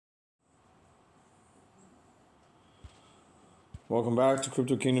Welcome back to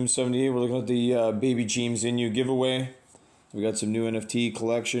Crypto Kingdom 78. We're looking at the BEP20 INU giveaway. We got some new NFT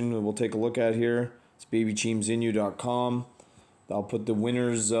collection that we'll take a look at here. It's babycheemsinu.com. I'll put the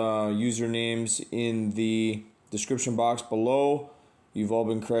winners' usernames in the description box below. You've all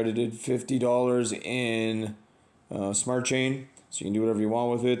been credited $50 in Smart Chain, so you can do whatever you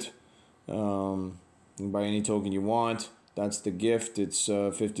want with it. You can buy any token you want. That's the gift. It's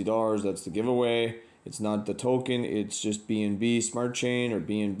 $50. That's the giveaway. It's not the token. It's just BNB Smart Chain or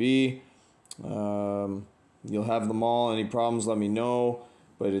BNB. You'll have them all. Any problems, let me know.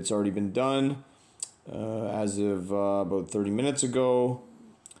 But it's already been done as of about 30 minutes ago.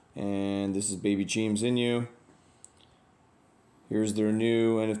 And this is BEP20 INU. Here's their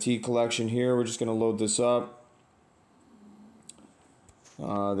new NFT collection here. We're just going to load this up.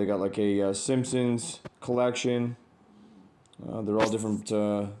 They got like a Simpsons collection. They're all different.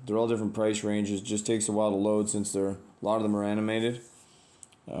 They're all different price ranges. It just takes a while to load since a lot of them are animated.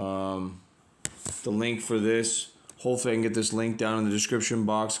 The link for this, hopefully I can get this link down in the description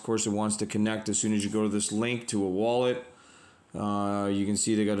box. Of course, it wants to connect as soon as you go to this link to a wallet. You can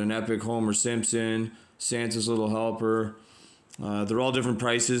see they got an Epic Homer Simpson, Santa's Little Helper. They're all different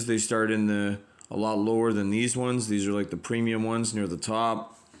prices. They start in a lot lower than these ones. These are like the premium ones near the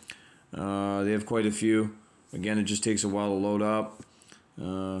top. They have quite a few. Again, it just takes a while to load up.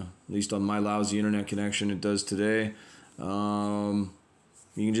 At least on my lousy internet connection, it does today. You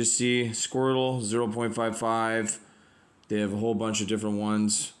can just see Squirtle 0.55. They have a whole bunch of different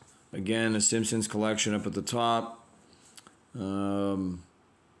ones. Again, a Simpsons collection up at the top. Rare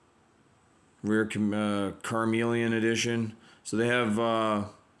Carmelian edition. So they have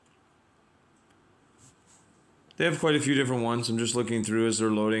quite a few different ones. I'm just looking through as they're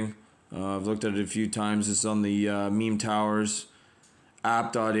loading. I've looked at it a few times. It's on the Meme Towers,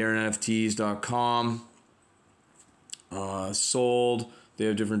 app.aironfts.com. Sold. They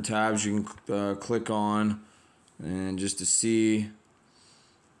have different tabs you can click on, and just to see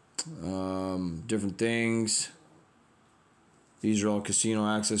different things. These are all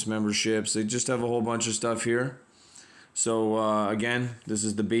casino access memberships. They just have a whole bunch of stuff here. So again, this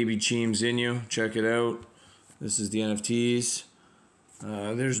is the BEP20 INU. Check it out. This is the NFTs.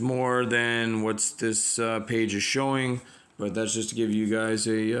 There's more than what's this page is showing, but that's just to give you guys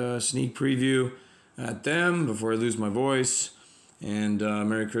a sneak preview at them before I lose my voice. And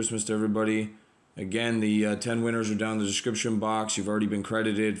Merry Christmas to everybody. Again, the 10 winners are down in the description box. You've already been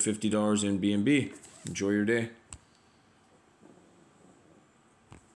credited $50 in BNB. Enjoy your day.